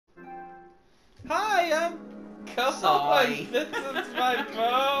Sorry. This is my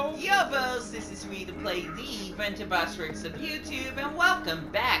bow. Yo, Bros, this is me to play the Venture Buzzworks of YouTube, and welcome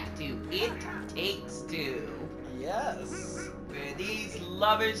back to It Takes Two. Yes. Where these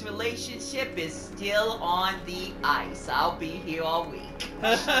lovers' relationship is still on the ice. I'll be here all week.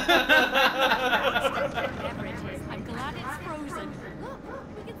 Whatever it is, I'm glad it's frozen. Look,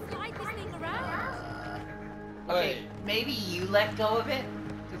 we can slide this thing around. Okay, Wait. maybe you let go of it,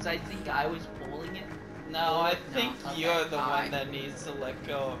 because I think I was pulling it. No, I think No, okay, you're the one alright. that needs to let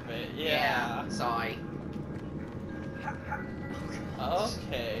go of it. Yeah. Sorry.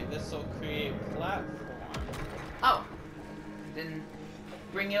 Okay, this will create platform. Oh. Then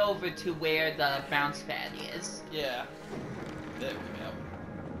bring it over to where the bounce pad is. Yeah. There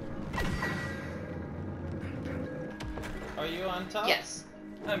we go. Are you on top? Yes,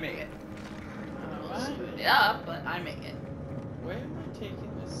 I made it. Alright. Screwed it up, but I made it. Where am I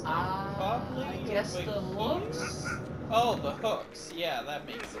taking this thing? Probably I guess over the here? hooks? Oh, the hooks. Yeah, that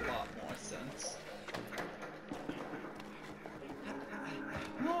makes a lot more sense.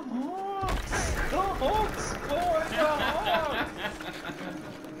 The hooks! The hooks! Boy, the hooks!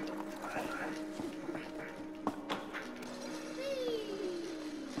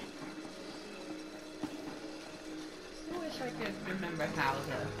 I wish I could remember how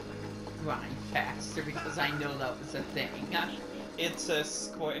to grind faster because I know that was a thing. It's a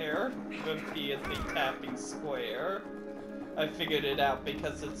square, repeatedly tapping square. I figured it out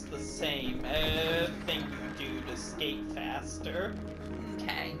because it's the same thing you do to skate faster.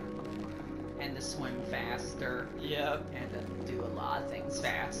 Okay. And to swim faster. Yep. And to do a lot of things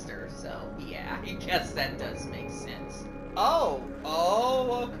faster, so yeah, I guess that does make sense. Oh,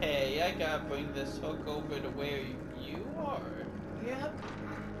 okay. I gotta bring this hook over to where you are. Yep.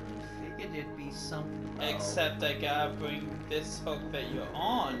 Figured it'd be something. Except I gotta bring this hook that you're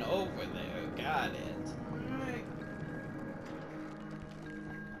on over there. Got it. Alright.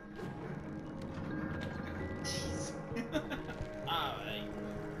 Jeez. Alright.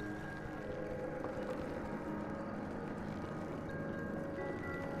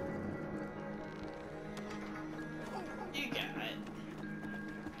 You got it.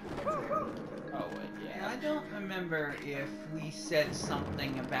 Oh, wait, Yeah, I yeah. don't remember if we said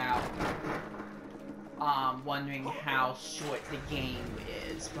something about wondering how short the game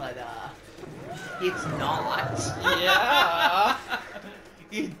is, but it's not. Yeah.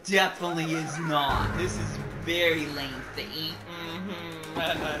 It definitely is not. This is very lengthy. Mm-hmm,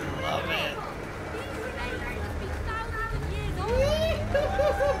 and I love it.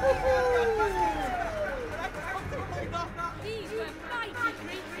 These were mighty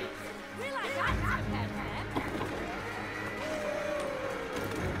creatures. We're like ants compared to them.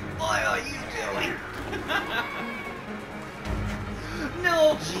 What are you doing? No,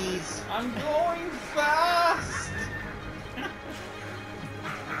 jeez. I'm going fast.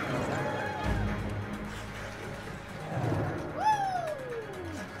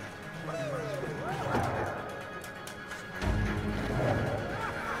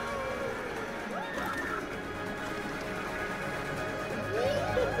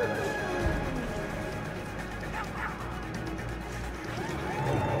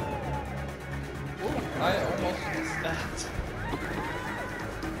 I almost missed that.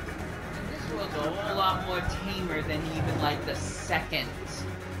 This was a whole lot more tamer than even like the second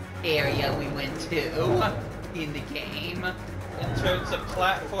area we went to in the game. In terms of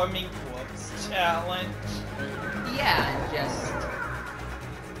platforming, whoops, challenge. Yeah, and just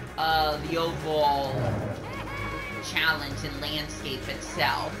the overall challenge and landscape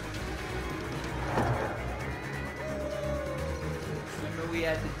itself. Remember we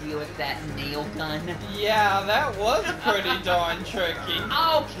had to deal with that nail gun? Yeah, that was pretty darn tricky.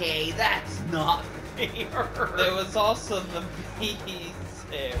 Okay, that's not fair. There was also the bees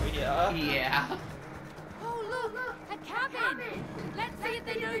area. Yeah. Oh, look! A cabin! Let's see if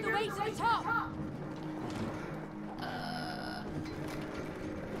they know the way to the top.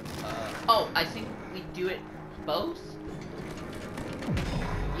 Oh, I think we do it both?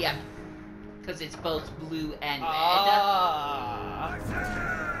 Yep. Because it's both blue and red. Ah.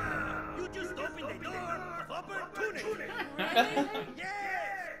 You just opened the door of opportunity. Really?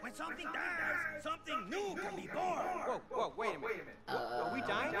 Yes! When something dies, something new can be born. Whoa, wait a minute. Are we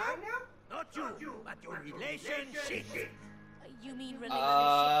dying now? Not you, but your relationship. You mean relationship?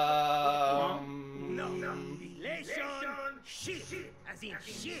 No, relationship. As in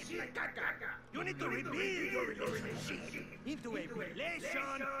shit, like caca. You need to rebuild your relationship into a relationship.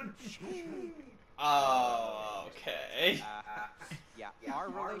 Oh, okay. Yeah, our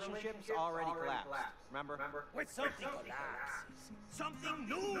relationship's already collapsed. Remember? When something collapses, something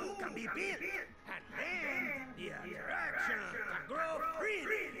new can be built. And then The attraction can grow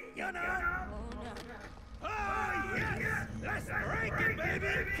freely, you know? Oh no. Oh, yes! Let's break it,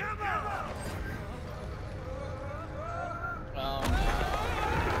 baby! Come on! Oh no.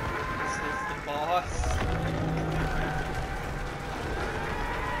 This is the boss.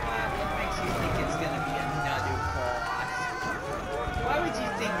 What makes you think it's gonna be another boss? Why would you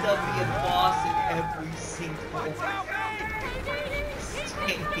think there'll be a boss in every single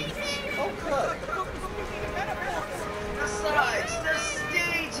stage? Oh, good. Besides, the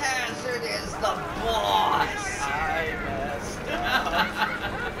stage hazard is the boss! I messed up.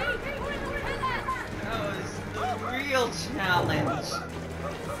 That was the real challenge.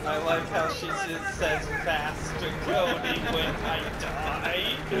 I like how she just says faster Cody when I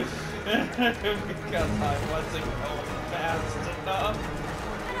died. Because I wasn't going fast enough.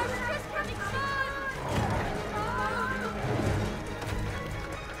 And I was just having fun!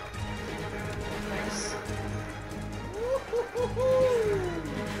 Nice.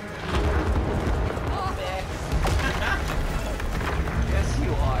 Yes,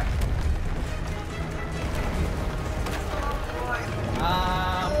 you are.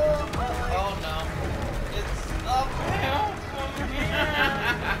 Oh no. It's uphill from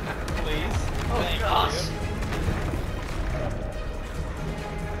here. Please. Oh Thank gosh. you.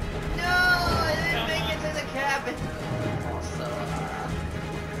 No, I didn't make it to the cabin. Also,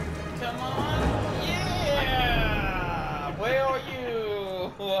 Come on. Yeah. Where are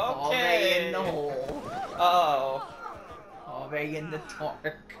you? already Okay. in the hole. Oh. Already in the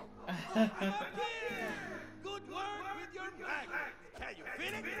dark. Good work with your magnet. Can you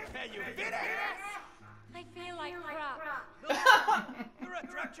fit it? Can you fit it? I feel like crap. No, your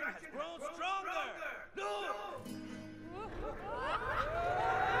attraction has grown stronger. No.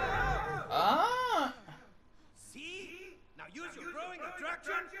 Ah. See? Now use your growing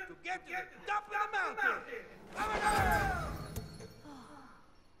attraction to get to the top of the mountain.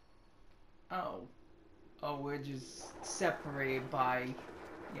 Oh. Oh, we're just separated by...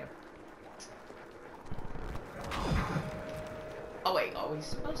 Yep. Oh wait, are we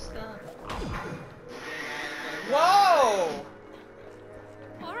supposed to... Whoa.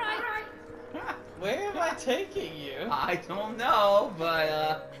 Alright. Where am I taking you? I don't know,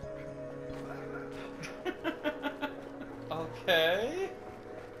 but Okay.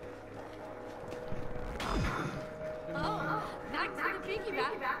 Oh, back to the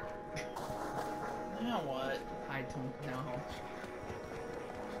piggyback. Now what? I don't know.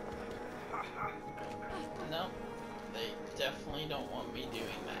 No. They definitely don't want me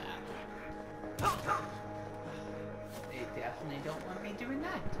doing that. They definitely don't want me doing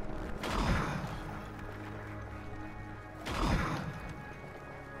that.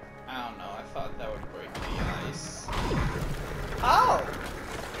 I don't know. I thought that would break the ice. Oh!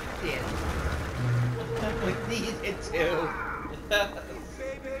 Yeah. We needed to.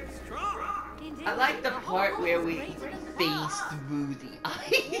 Baby, strong. Indeed. I like the part where we Greater than phased crap. through the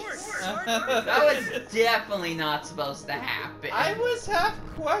ice. That That was definitely not supposed to happen. I was half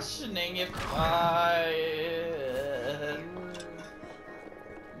questioning if I.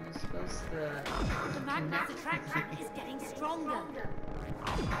 You're supposed to. The magnet's attraction is getting stronger.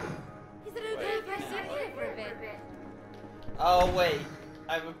 Is it okay if I sit here for a bit? Oh wait,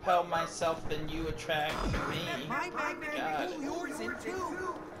 I repel myself, then you attract me. My magnet Got can it. pull yours in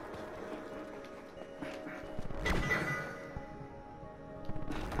too.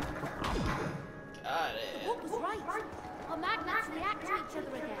 Got it. What was right? Our magnets react to each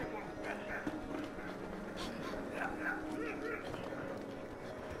other again.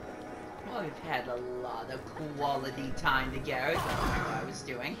 Well, we've had a lot of quality time together. I don't know what I was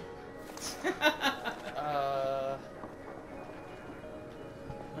doing.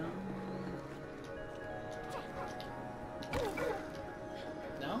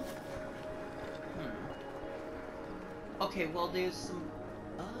 No? Okay, well, there's some...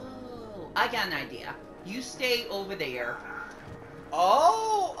 Oh, I got an idea. You stay over there.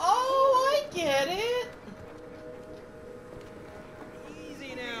 Oh, I get it.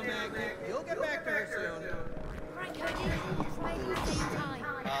 Easy now, magnet. You'll get back to her soon. Right, Cody. Try it at the same time.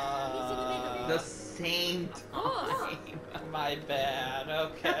 He's in the middle. The same time. My bad.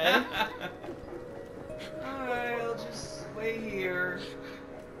 Okay. Alright, I'll just wait here.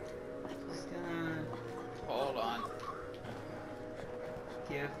 Just gonna Hold on.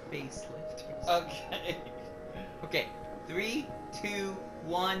 get a facelift. Okay. Okay, 3, 2,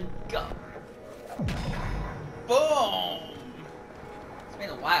 1, go. Boom. It's been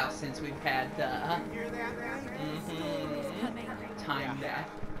a while since we've had Hear that, magnet? Mhm. Coming. time that.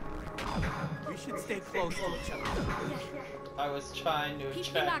 We should stay close to each other. I was trying to Keep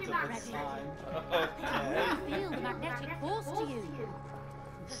attract your the magnet ready. sign. I Okay. feel the magnetic force to you.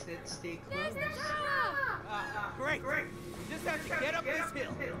 Stay There's close. the tower! Great. We just have to get up this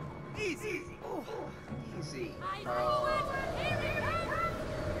hill. Easy. Easy. I know it! Here it comes!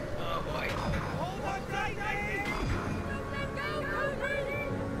 Oh boy. Hold on tight, lady. Don't let go, Cody!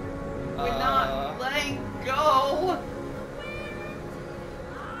 We're not letting go.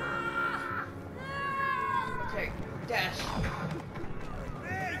 Okay, dash.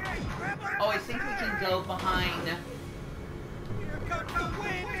 Hey, grab on. Oh, I think we can go behind. Here comes the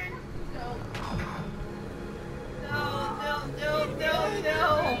wind. No.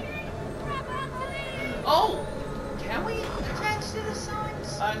 No. Grab onto me! Oh! Can we attach to the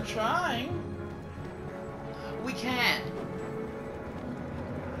signs? I'm trying. We can.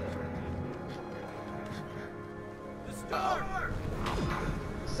 The storm.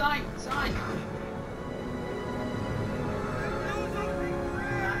 Sign.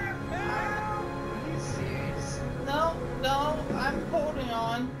 Are you serious? No, I'm holding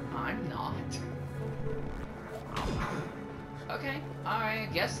on. I'm not. Okay, alright,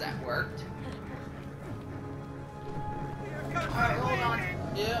 I guess that worked. Alright, hold on.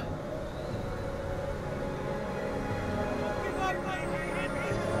 Yep.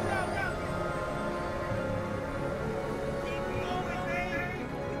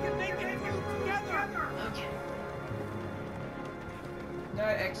 Okay. No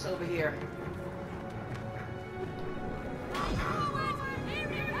X over here. Here it comes!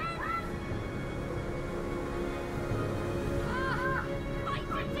 Fight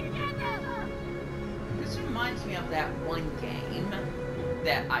it together! This reminds me of that one game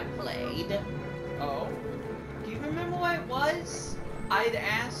that I played. Oh. Do you remember what it was? I'd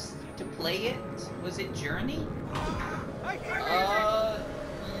asked to play it. Was it Journey?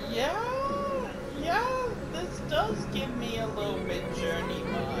 Yeah, this does give me a little bit Journey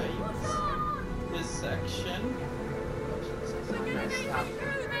vibes. This section. We're gonna make Messed it up.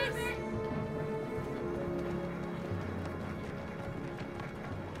 through this!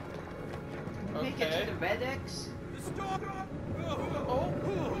 Make it to the red X? The storm. Oh,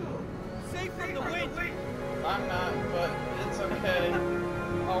 Safe from the wind. I'm not, but it's okay.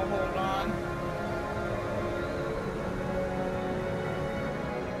 I'll hold on.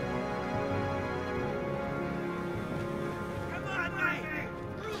 Come on, mate.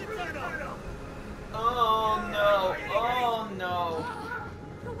 Through the tunnel. Oh no.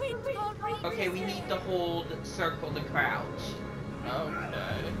 The wind's gone right Okay, we need to hold circle to crouch.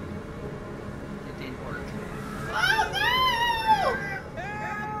 Okay. It didn't work. Oh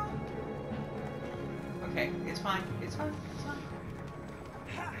Okay, it's fine.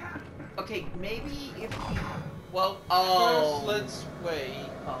 Okay, maybe if we... Well, oh. First, let's wait.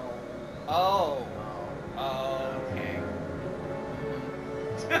 Oh. Oh. Okay.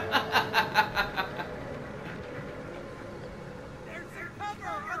 There's some cover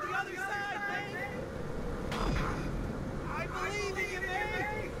on the other side, mate. I believe in you,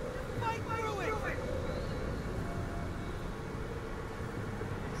 mate. Fight through it.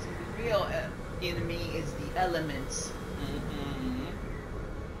 See, the real enemy is the elements. Mm-hmm.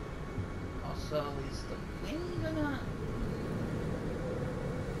 Also, is the wind gonna...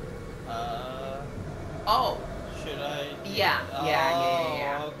 Oh! Should I? Yeah.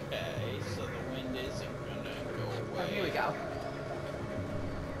 Okay, so the wind isn't gonna go Oh, away. here we go.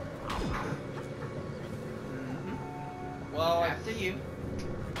 Well, After you.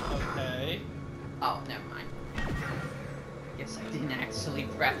 okay. Oh, never mind. Guess I didn't actually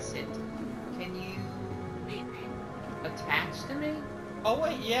press it. Can you attach to me? Oh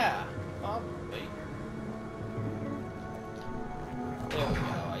wait, yeah, probably. There we go. I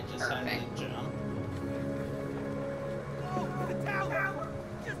just had Perfect. to jump. Oh, the tower.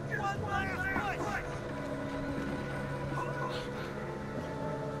 Just one last push.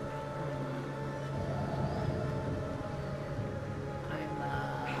 I'm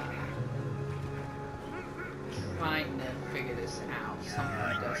trying to figure this out.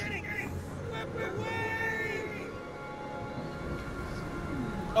 Something doesn't. Swept away.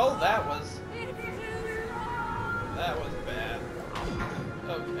 Oh, that was It's too strong! bad.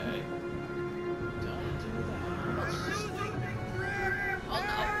 Okay. Don't do that. Let's just... Oh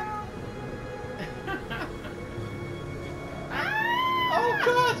no! Oh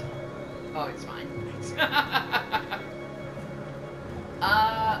god! Oh, it's fine.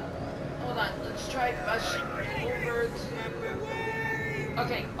 Hold on. Let's try rushing over to...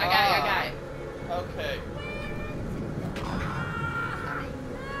 Okay, I got it. Okay.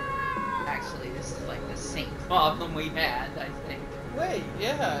 Actually, this is like the same problem we had, I think. Wait,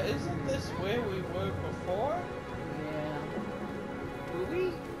 yeah, isn't this where we were before? Yeah. Were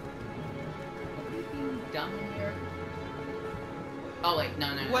we being dumb here? Oh wait, no.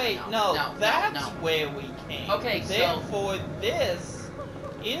 Wait, no, that's no. where we came. Okay, so- Therefore, this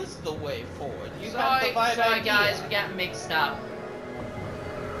is the way forward. You have the right Sorry idea. guys, we got mixed up.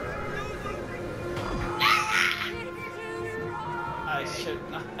 I should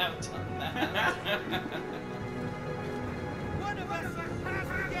not have done that. One of us has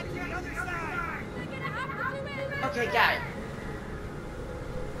to get to the other side. We're gonna have to do it. Okay, got it.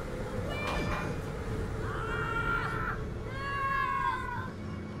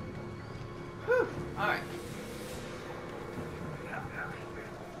 Whew, alright.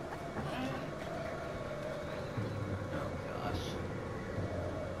 Oh gosh.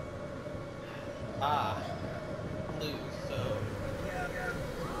 Ah, blue, so...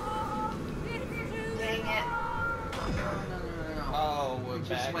 Dang it. No. Oh, we're We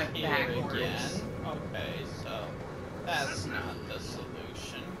just back went here backwards. again. Okay, so that's not the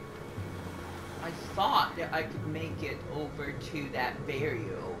solution. I thought that I could make it over to that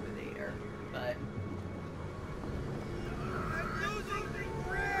barrier over there, but...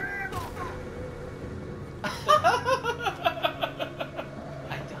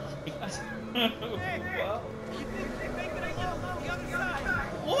 I died. Well, You think they make it on the other side?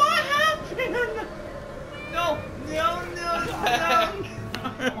 What happened? No.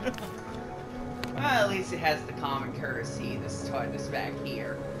 Well, at least it has the common courtesy to start us back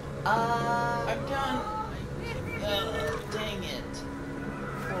here. I'm done. Dang it.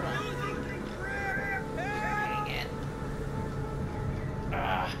 Hold on. Dang it.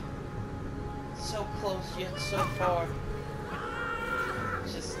 Ah. So close yet so far.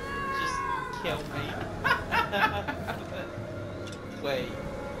 Just kill me. Wait.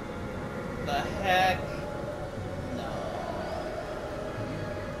 The heck? No.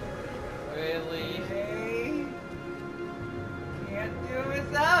 Really? Hey. Can't do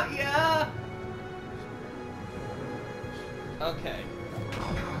without ya. Okay.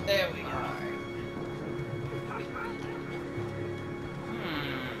 There we go.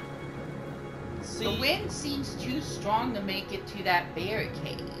 See, The wind seems too strong to make it to that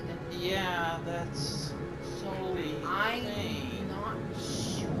barricade. yeah, that's So the I'm thing. not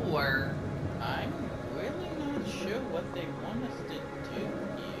sure. I'm really not sure what they want us to do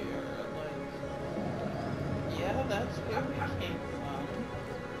here. Like, yeah, that's where we came from.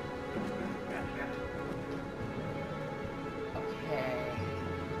 Okay.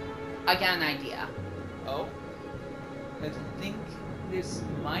 I got an idea. Oh, I think this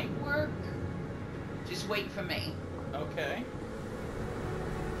might work. Just wait for me. okay.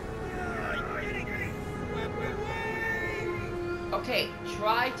 Okay,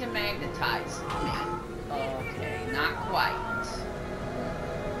 try to magnetize me. Okay, not quite.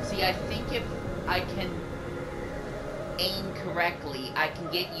 See, I think if I can aim correctly, I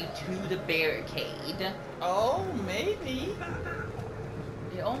can get you to the barricade. Oh, maybe.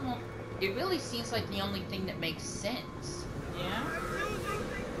 It really seems like the only thing that makes sense. Yeah.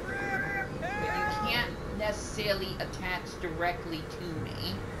 But you can't necessarily attach directly to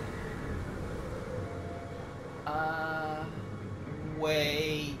me.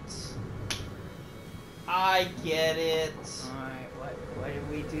 Wait. I get it. Alright, what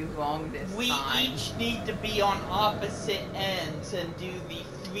did we do wrong this We time? each need to be on opposite ends and do the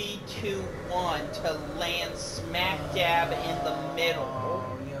 3, 2, 1 to land smack dab in the middle.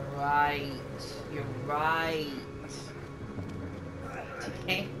 Oh, you're right. You're right.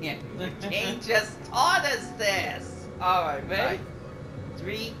 Dang it. The game just taught us this. Alright, ready? Right.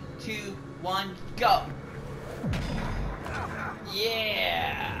 3, 2, 1, go.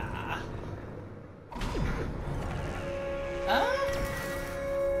 Yeah. Huh?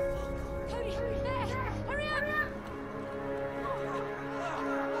 Cody, there! Hurry up!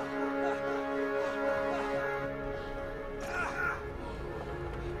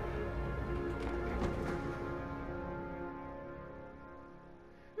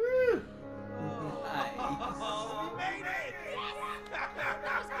 Woo. Nice. Oh, made it! That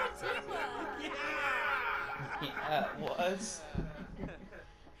was good teamwork. Yeah, it was.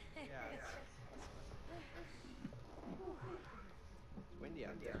 Windy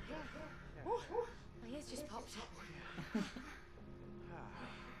out there. My ears just popped.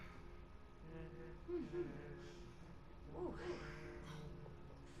 Ooh.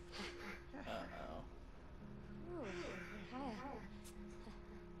 Uh-oh. Ooh. Higher.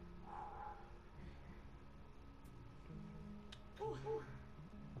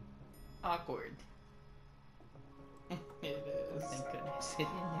 Awkward. It is. Thank goodness it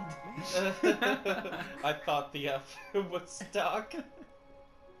ended. I thought the F was stuck.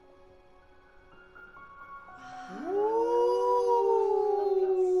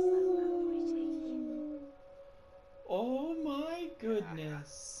 Oh my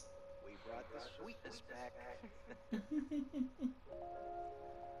goodness. We brought the sweetness back.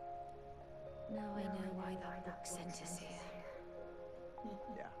 Now I know why that book sent us here.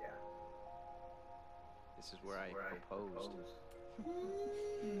 Yeah. This is where I proposed.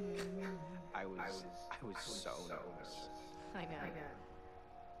 I was so nervous. I know.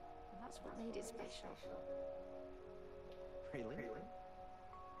 That's what made it special. Really?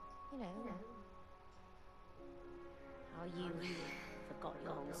 You know, how you forgot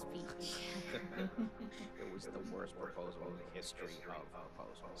your whole speech. It was the worst proposal in the history of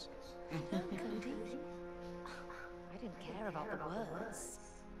proposals. No, Cody. I didn't care about the words.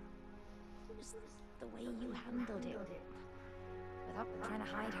 It was the way you handled it. Without trying to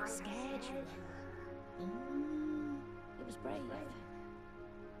hide how scared you were. It was brave.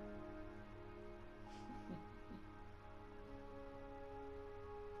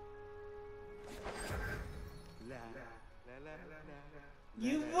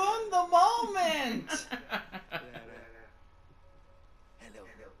 You ruined the moment! Hello.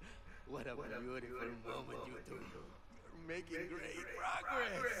 What a beautiful moment, you two. You're making great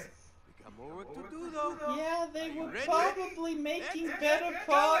progress. We got more work to do, though. Yeah, they Are you were ready? probably making Let's better get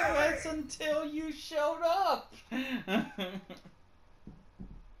progress going. until you showed up.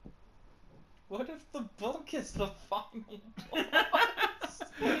 What if the book is the final boss?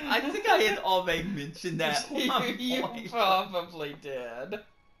 I think I had already mentioned that. at one You point. probably did.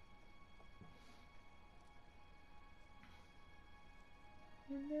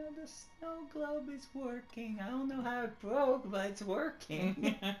 And now the snow globe is working. I don't know how it broke, but it's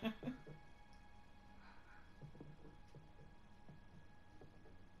working.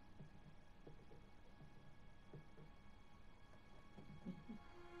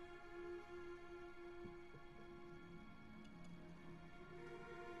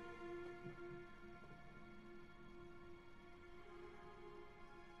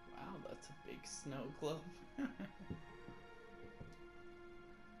 Wow, that's a big snow globe.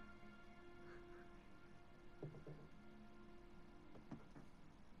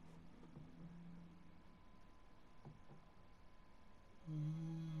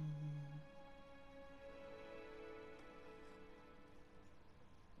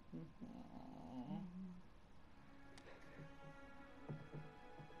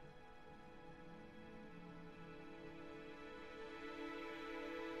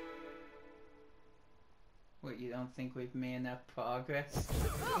 What, you don't think we've made enough progress?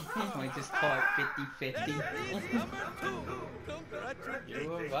 We just call it 50-50? Number 2. Congratulations. You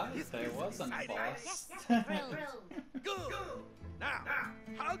were right, This there is wasn't a exciting. boss. Good. Now,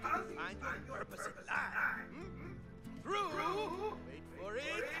 how do you find your purpose in life? Through, wait for it,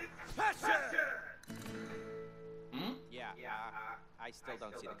 passion. Yeah, I still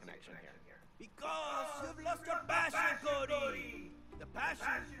don't see the connection here. Because you've lost your passion, Cody. The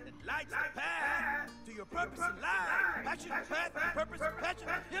passion that lights the path to your purpose in life. Passion, path, purpose, passion.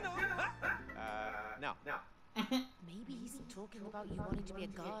 You know. No. Maybe he's talking about you wanting to be a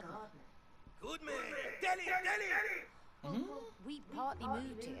gardener. Good man. Tell it. Well, we partly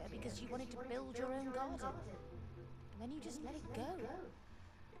moved here because you wanted to build your own garden. And then you just let it go.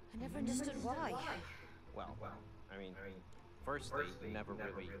 I never understood why. Well, I mean, firstly, you never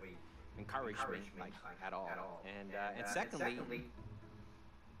really encouraged me, like, at all. And secondly,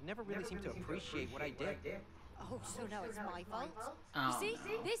 you never really seemed to appreciate what I did. Oh, so now it's my fault? Oh, You see?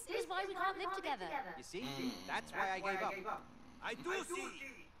 no. This is why we can't live together. You see? That's why I gave up. I do see.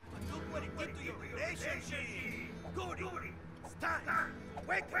 But look what it did to your relationship. Cody, it's time.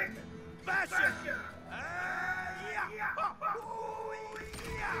 Awaken. Passion. Yeah. Oh,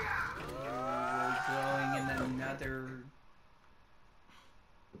 yeah. We're growing in another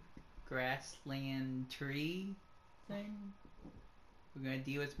grassland tree thing. We're gonna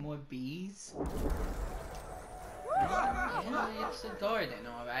deal with more bees. Yeah, it's a garden,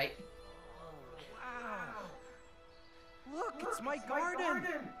 alright. Wow. Look, it's my garden.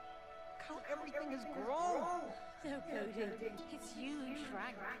 Look how everything has grown. No, Cody. It's huge,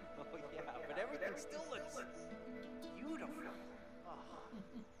 Frank. Oh, yeah, but everything still looks beautiful. Oh.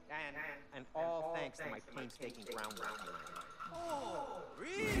 And all thanks to my painstaking groundwork. Oh,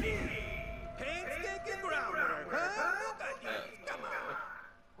 really? Painstaking groundwork, huh? Look at you. Come on.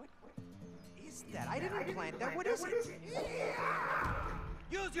 What is that? I didn't plant that. What is it?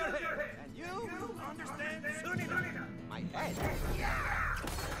 Use your head, and you understand soon enough. My head.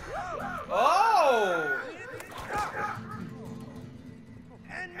 Oh!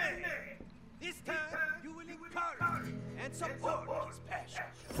 And man,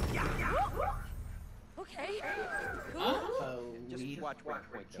 Wink,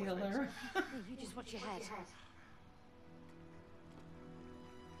 wink, no Killer. offense. Hey, you just watch your head.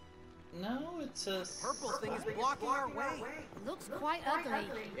 No, it's a Purple thing is blocking our way. Looks quite ugly.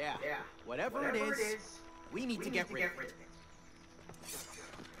 Yeah, whatever it is, we need to get rid of it.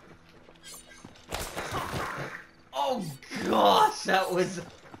 Oh gosh, that was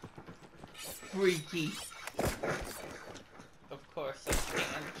freaky. Of course, I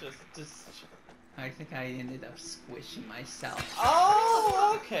can't just. I think I ended up squishing myself.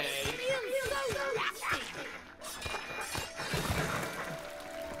 Oh, okay.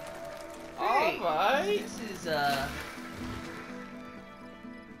 Hey, Alright. this is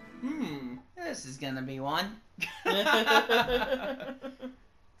this is gonna be one.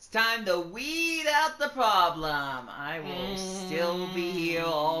 It's time to weed out the problem. I will still be here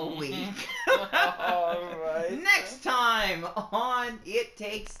all week. Alright. Next time on It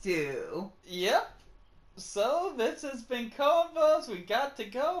Takes Two. Yep. So, this has been Ko&Bros. We got to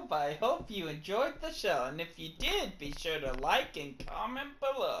go, but I hope you enjoyed the show. And if you did, be sure to like and comment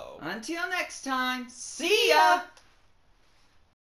below. Until next time, see ya!